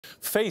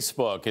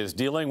Facebook is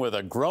dealing with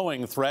a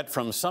growing threat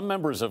from some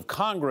members of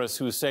Congress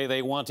who say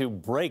they want to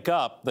break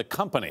up the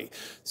company.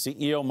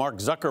 CEO Mark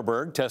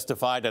Zuckerberg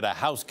testified at a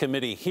House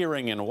committee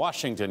hearing in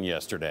Washington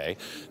yesterday.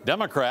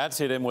 Democrats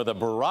hit him with a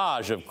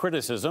barrage of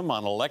criticism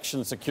on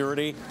election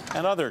security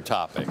and other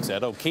topics.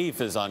 Ed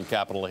O'Keefe is on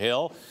Capitol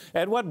Hill.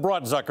 Ed, what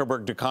brought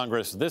Zuckerberg to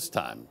Congress this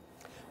time?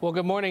 Well,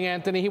 good morning,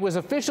 Anthony. He was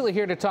officially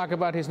here to talk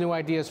about his new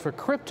ideas for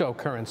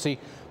cryptocurrency,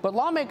 but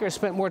lawmakers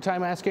spent more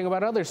time asking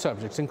about other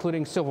subjects,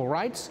 including civil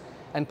rights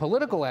and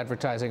political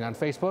advertising on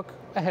Facebook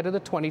ahead of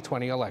the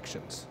 2020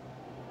 elections.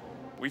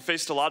 We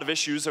faced a lot of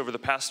issues over the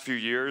past few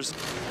years.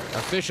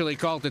 Officially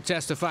called to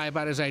testify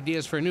about his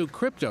ideas for new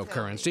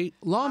cryptocurrency,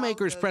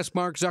 lawmakers pressed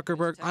Mark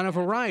Zuckerberg on a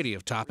variety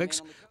of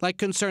topics, like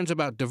concerns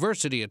about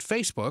diversity at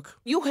Facebook.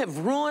 You have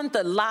ruined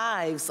the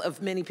lives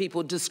of many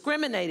people,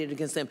 discriminated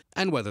against them.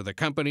 And whether the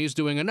company is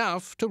doing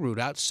enough to root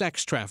out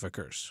sex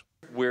traffickers.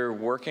 We're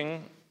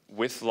working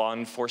with law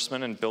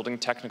enforcement and building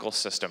technical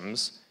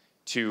systems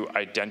to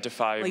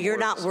identify. Well, you're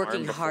not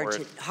working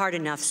hard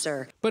enough,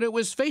 sir. But it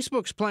was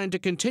Facebook's plan to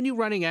continue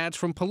running ads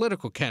from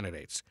political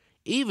candidates,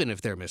 even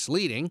if they're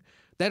misleading,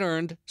 that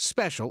earned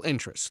special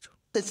interest.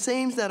 It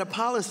seems that a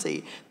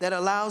policy that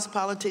allows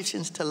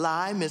politicians to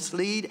lie,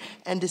 mislead,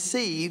 and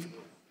deceive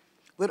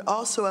would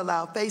also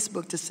allow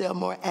Facebook to sell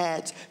more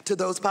ads to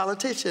those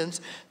politicians,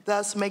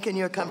 thus making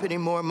your company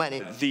more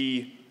money.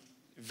 The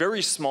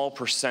very small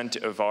percent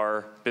of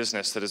our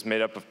business that is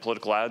made up of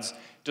political ads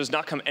does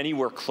not come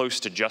anywhere close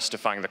to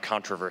justifying the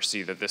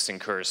controversy that this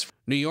incurs.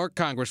 New York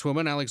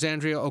Congresswoman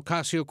Alexandria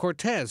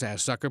Ocasio-Cortez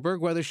asked Zuckerberg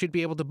whether she'd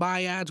be able to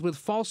buy ads with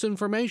false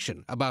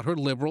information about her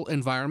liberal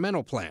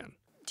environmental plan.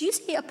 Do you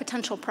see a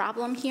potential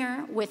problem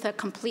here with a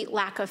complete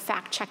lack of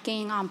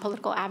fact-checking on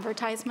political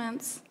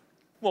advertisements?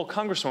 Well,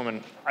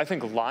 Congresswoman, I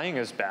think lying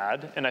is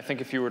bad, and I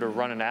think if you were to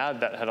run an ad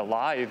that had a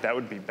lie, that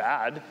would be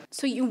bad.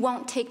 So you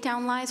won't take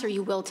down lies, or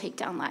you will take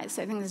down lies?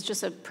 I think it's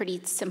just a pretty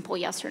simple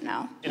yes or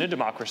no. In a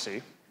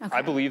democracy, okay,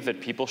 I believe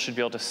that people should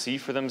be able to see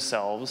for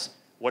themselves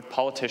what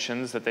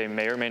politicians that they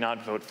may or may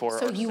not vote for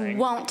so are you saying,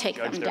 won't take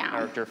judge them their down.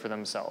 Character for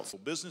themselves.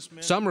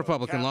 Some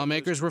Republican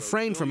lawmakers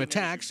refrained from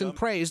attacks and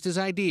praised his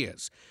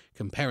ideas,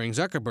 comparing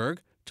Zuckerberg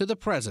to the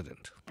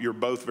president. You're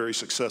both very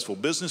successful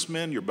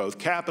businessmen, you're both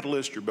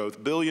capitalists, you're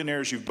both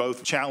billionaires, you've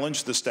both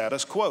challenged the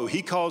status quo.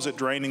 He calls it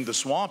draining the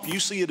swamp. You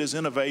see it as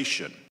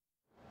innovation.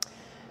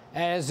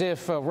 As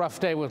if a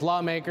rough day with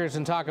lawmakers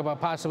and talk about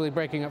possibly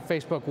breaking up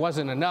Facebook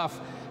wasn't enough,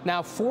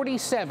 now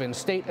 47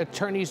 state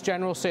attorneys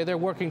general say they're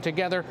working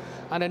together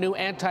on a new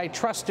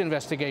antitrust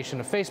investigation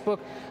of Facebook.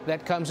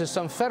 That comes as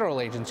some federal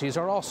agencies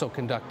are also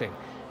conducting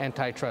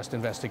antitrust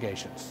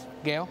investigations.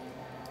 Gayle?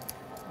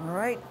 All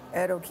right,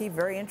 Ed O'Keefe,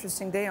 very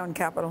interesting day on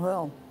Capitol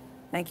Hill.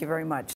 Thank you very much.